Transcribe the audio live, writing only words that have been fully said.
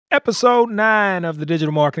Episode 9 of the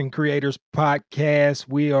Digital Marketing Creators Podcast.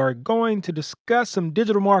 We are going to discuss some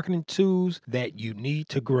digital marketing tools that you need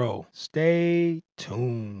to grow. Stay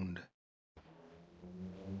tuned.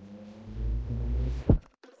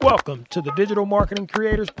 Welcome to the Digital Marketing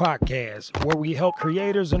Creators Podcast, where we help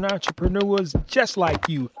creators and entrepreneurs just like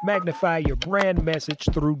you magnify your brand message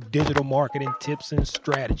through digital marketing tips and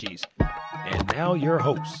strategies. And now your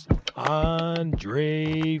host,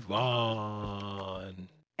 Andre Vaughn.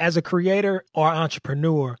 As a creator or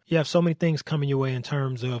entrepreneur, you have so many things coming your way in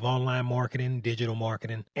terms of online marketing, digital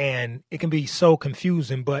marketing, and it can be so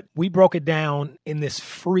confusing, but we broke it down in this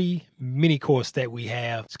free mini course that we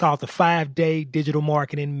have. It's called the 5-Day Digital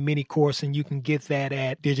Marketing Mini Course, and you can get that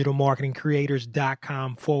at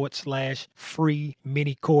digitalmarketingcreators.com/free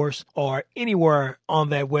mini course, or anywhere on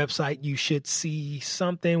that website you should see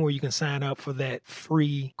something where you can sign up for that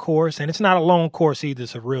free course. And it's not a long course either,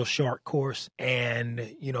 it's a real short course.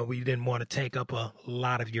 And we didn't want to take up a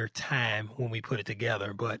lot of your time when we put it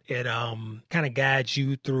together, but it kind of guides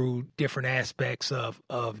you through different aspects of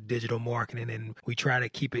digital marketing, and we try to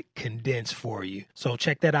keep it condensed for you. So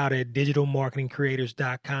check that out at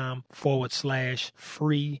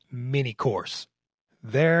digitalmarketingcreators.com/free mini course.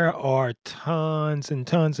 There are tons and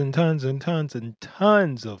tons and tons and tons and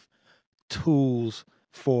tons of tools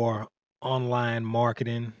for online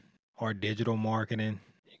marketing or digital marketing.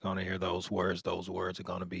 You're going to hear those words. Those words are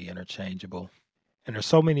going to be interchangeable. And there's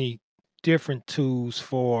so many different tools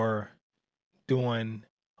for doing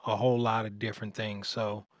a whole lot of different things.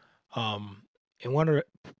 So, in one of the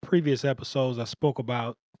previous episodes, I spoke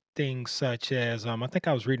about things such as I think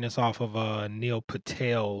I was reading this off of Neil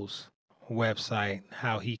Patel's website,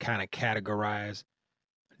 how he kind of categorized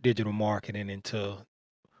digital marketing into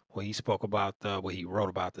he spoke about he wrote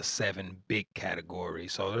about the 7 big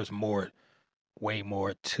categories. So there's way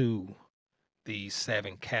more to these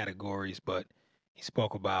 7 categories, but he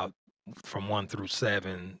spoke about from 1 through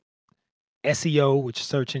 7: SEO, which is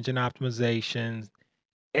search engine optimization;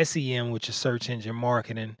 SEM, which is search engine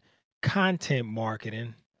marketing; content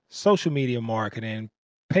marketing; social media marketing;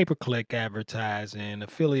 pay-per-click advertising;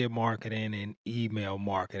 affiliate marketing; and email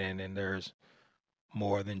marketing. And there's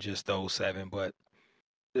more than just those 7, but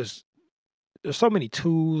there's so many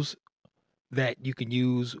tools that you can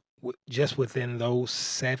use just within those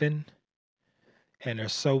 7, and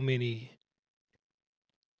there's so many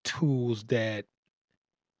tools that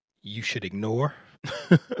you should ignore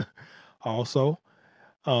also.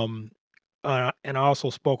 And I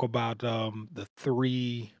also spoke about the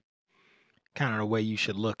 3 kind of the way you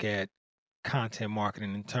should look at content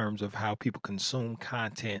marketing in terms of how people consume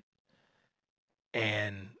content.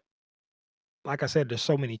 And like I said, there's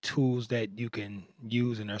so many tools that you can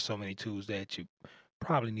use, and there's so many tools that you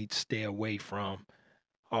probably need to stay away from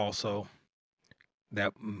also,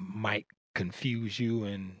 that might confuse you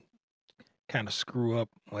and kind of screw up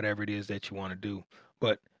whatever it is that you want to do.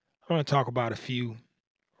 But I want to talk about a few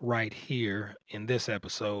right here in this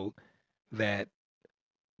episode that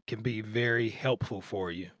can be very helpful for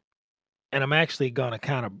you. And I'm actually going to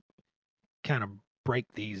kind of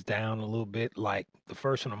break these down a little bit. Like the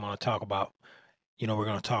first one I'm going to talk about, we're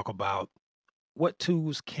going to talk about what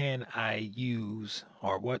tools can I use,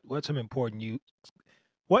 or what's some important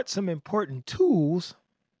tools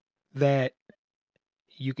that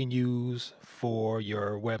you can use for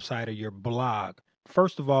your website or your blog.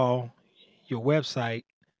 First of all, your website,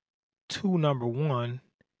 tool number 1,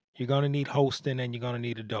 you're going to need hosting and you're going to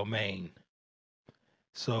need a domain.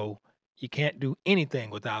 So you can't do anything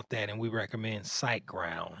without that, and we recommend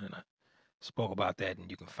SiteGround. And I spoke about that, and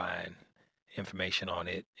you can find information on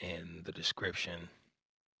it in the description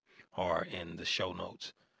or in the show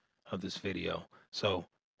notes of this video. So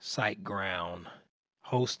SiteGround,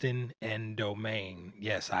 hosting and domain.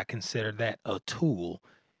 Yes, I consider that a tool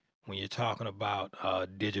when you're talking about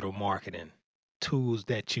digital marketing. Tools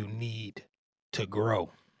that you need to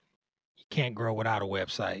grow. You can't grow without a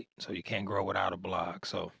website, so you can't grow without a blog.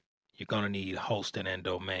 So you're going to need hosting and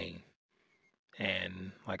domain.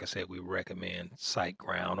 And like I said, we recommend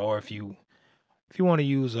SiteGround. Or if you want to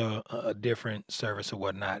use a different service or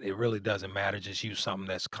whatnot, it really doesn't matter. Just use something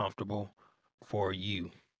that's comfortable for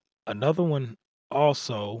you. Another one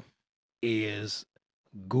also is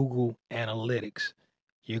Google Analytics.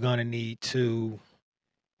 You're going to need to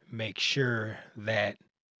make sure that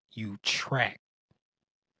you track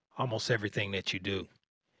almost everything that you do.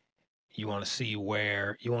 You want to see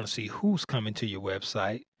who's coming to your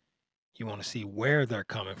website. You want to see where they're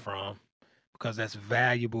coming from, because that's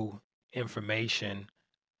valuable information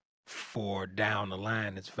for down the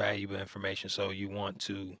line. It's valuable information. So you want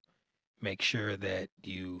to make sure that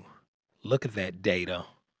you look at that data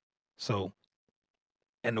So,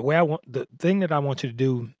 and the thing that I want you to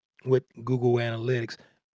do with Google Analytics,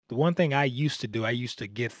 the one thing I used to do, I used to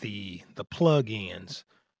get the plugins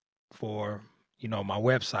for, my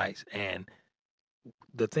websites. And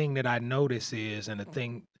the thing that I notice is, and the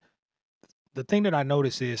thing that I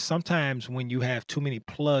notice is sometimes when you have too many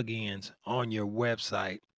plugins on your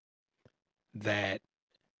website, that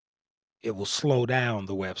it will slow down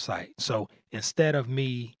the website. So instead of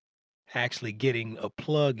me actually getting a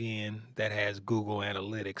plugin that has Google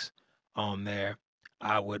Analytics on there,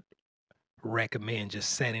 I would recommend just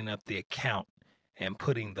setting up the account and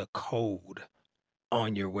putting the code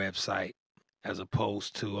on your website as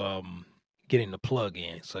opposed to getting the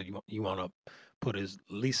plugin. So you want to put as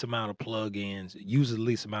least amount of plugins, use the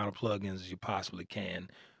least amount of plugins as you possibly can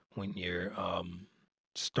when you're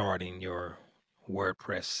starting your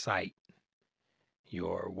WordPress site,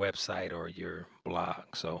 your website, or your blog.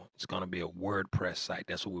 So it's going to be a WordPress site.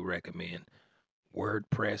 That's what we recommend.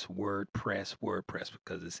 WordPress, WordPress, WordPress,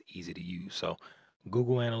 because it's easy to use. So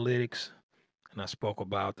Google Analytics, and I spoke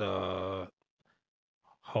about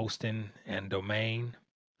hosting and domain.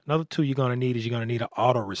 Another tool you're going to need is you're going to need an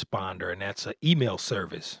autoresponder, and that's an email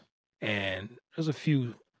service. And there's a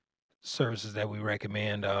few services that we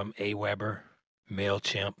recommend: Aweber,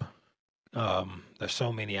 Mailchimp. There's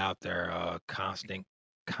so many out there. Constant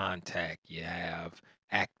Contact. You have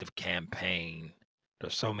Active Campaign.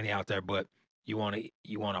 There's so many out there, but you want an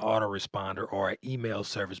autoresponder or an email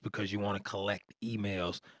service because you want to collect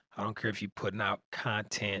emails. I don't care if you're putting out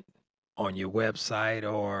content on your website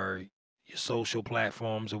or your social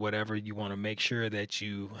platforms or whatever. You want to make sure that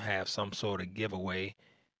you have some sort of giveaway,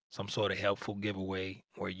 some sort of helpful giveaway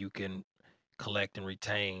where you can collect and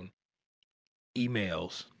retain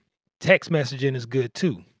emails. Text messaging is good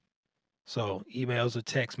too. So emails or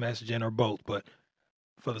text messaging or both. But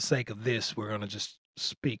for the sake of this, we're going to just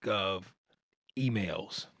speak of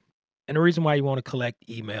emails. And the reason why you want to collect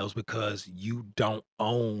emails because you don't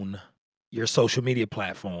own your social media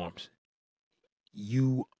platforms.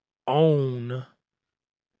 You own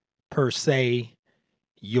per se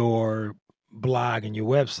your blog and your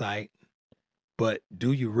website, but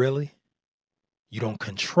do you really? You don't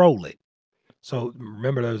control it. So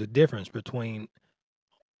remember, there's a difference between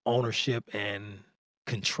ownership and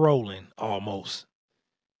controlling almost.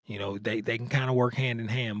 They can kind of work hand in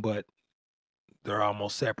hand, but they're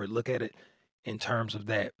almost separate. Look at it in terms of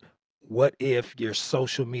that. What if your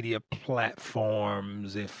social media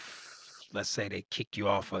platforms, if let's say they kick you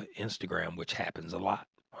off of Instagram, which happens a lot,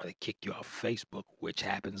 or they kick you off Facebook, which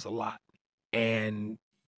happens a lot, and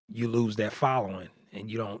you lose that following, and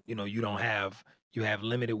you have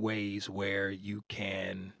limited ways where you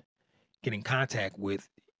can get in contact with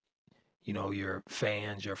your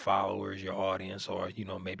fans, your followers, your audience, or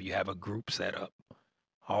maybe you have a group set up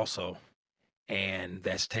also, and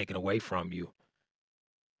that's taken away from you.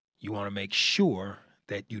 You want to make sure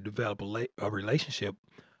that you develop a relationship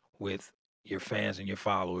with your fans and your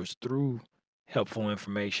followers through helpful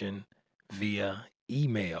information via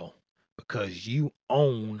email because you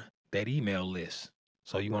own that email list.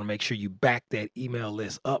 So you want to make sure you back that email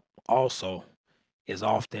list up also as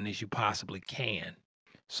often as you possibly can.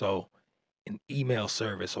 So an email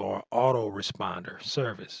service or autoresponder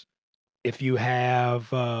service. If you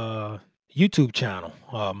have a YouTube channel,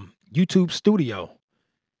 YouTube Studio,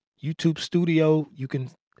 you can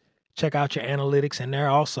check out your analytics in there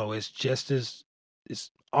also. It's just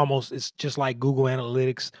like Google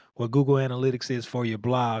Analytics. What Google Analytics is for your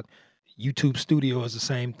blog, YouTube Studio is the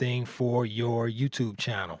same thing for your YouTube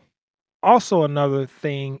channel. Also, another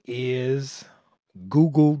thing is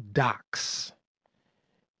Google Docs.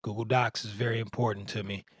 Google Docs is very important to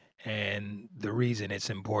me. And the reason it's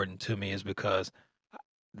important to me is because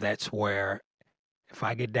that's where if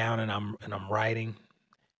I get down and I'm writing,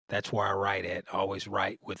 that's where I write at. I always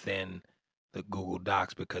write within the Google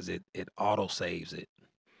Docs because it auto saves it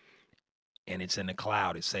and it's in the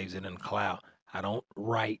cloud. It saves it in the cloud. I don't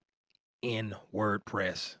write in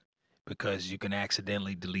WordPress because you can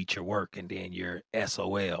accidentally delete your work and then you're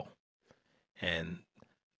SOL. And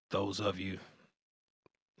those of you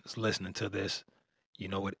that's listening to this, you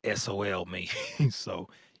know what SOL means. So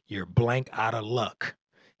you're blank out of luck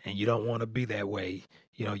and you don't want to be that way.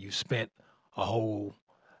 You spent a whole,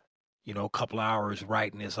 couple hours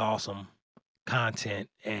writing this awesome content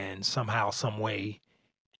and somehow, some way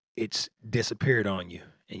it's disappeared on you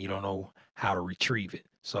and you don't know how to retrieve it.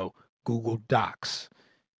 So Google Docs,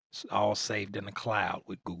 it's all saved in the cloud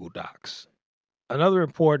with Google Docs. Another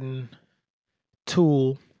important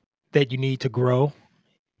tool that you need to grow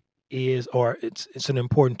is, or it's an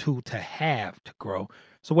important tool to have to grow.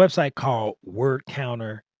 It's a website called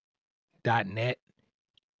wordcounter.com. .net.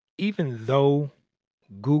 Even though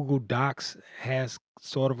Google Docs has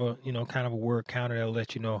sort of a, kind of a word counter that'll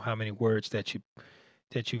let you know how many words that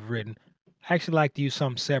you've written, I actually like to use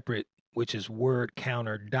something separate, which is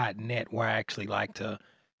wordcounter.net, where I actually like to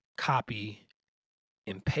copy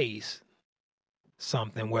and paste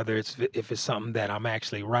something, whether if it's something that I'm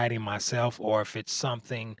actually writing myself or if it's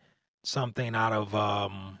something out of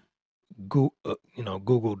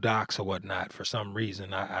Google Docs or whatnot. For some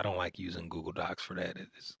reason, I don't like using Google Docs for that.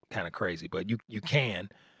 It's kind of crazy, but you can,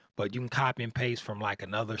 but you can copy and paste from like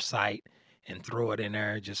another site and throw it in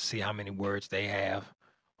there, just see how many words they have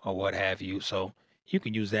or what have you. So you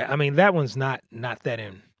can use that. I mean, that one's not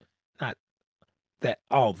that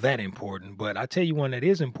all that important, but I tell you one that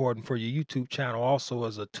is important for your YouTube channel also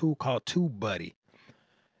is a tool called TubeBuddy.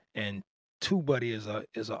 And TubeBuddy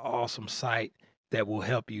is an awesome site that will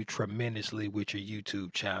help you tremendously with your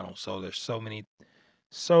YouTube channel. So there's so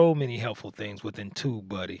many helpful things within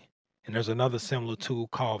TubeBuddy. And there's another similar tool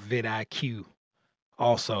called vidIQ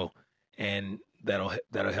also, and that'll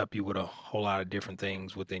help you with a whole lot of different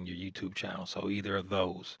things within your YouTube channel. So either of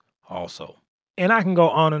those also. And I can go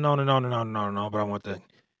on and on and on and on and on and on, but I want to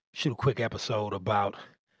shoot a quick episode about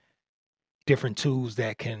different tools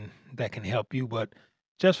that can help you. But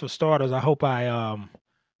just for starters, I hope I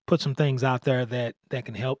put some things out there that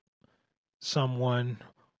can help someone,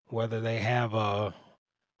 whether they have a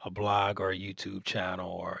blog or a YouTube channel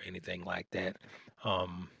or anything like that.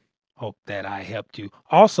 Um, Hope that I helped you.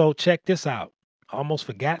 Also, check this out. I almost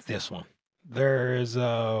forgot this one. There's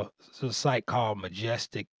a site called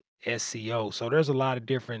Majestic SEO. So there's a lot of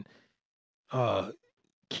different uh,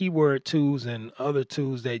 keyword tools and other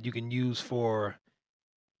tools that you can use for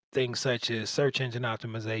things such as search engine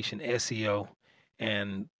optimization, SEO,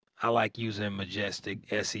 and I like using Majestic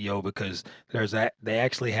SEO because they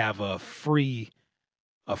actually have a free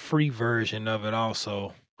version of it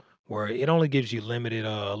also, where it only gives you limited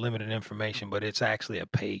information, but it's actually a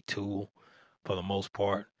paid tool for the most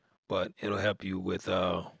part. But it'll help you with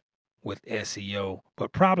SEO,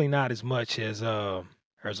 but probably not as much as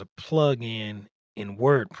there's a plugin in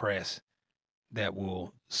WordPress that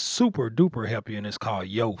will super duper help you, and it's called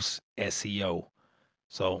Yoast SEO.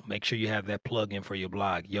 So make sure you have that plugin for your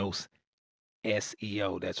blog, Yoast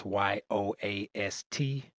SEO. That's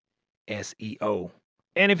YOAST SEO.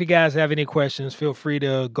 And if you guys have any questions, feel free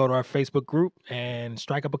to go to our Facebook group and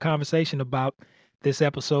strike up a conversation about this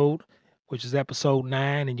episode, which is episode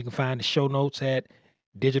 9. And you can find the show notes at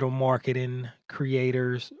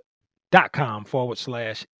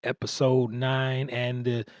digitalmarketingcreators.com/episode 9. And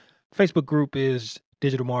the Facebook group is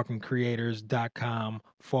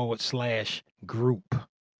digitalmarketingcreators.com/group.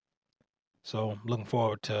 So I'm looking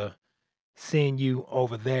forward to seeing you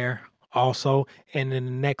over there also. And in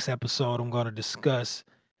the next episode, I'm going to discuss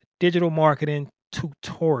digital marketing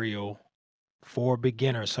tutorial for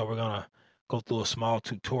beginners. So we're going to go through a small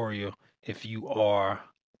tutorial if you are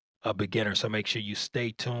a beginner. So make sure you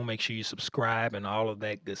stay tuned, make sure you subscribe and all of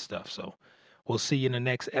that good stuff. So we'll see you in the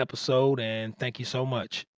next episode, and thank you so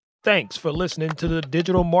much. Thanks for listening to the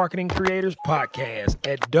Digital Marketing Creators Podcast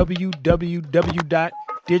at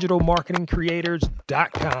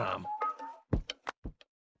www.digitalmarketingcreators.com.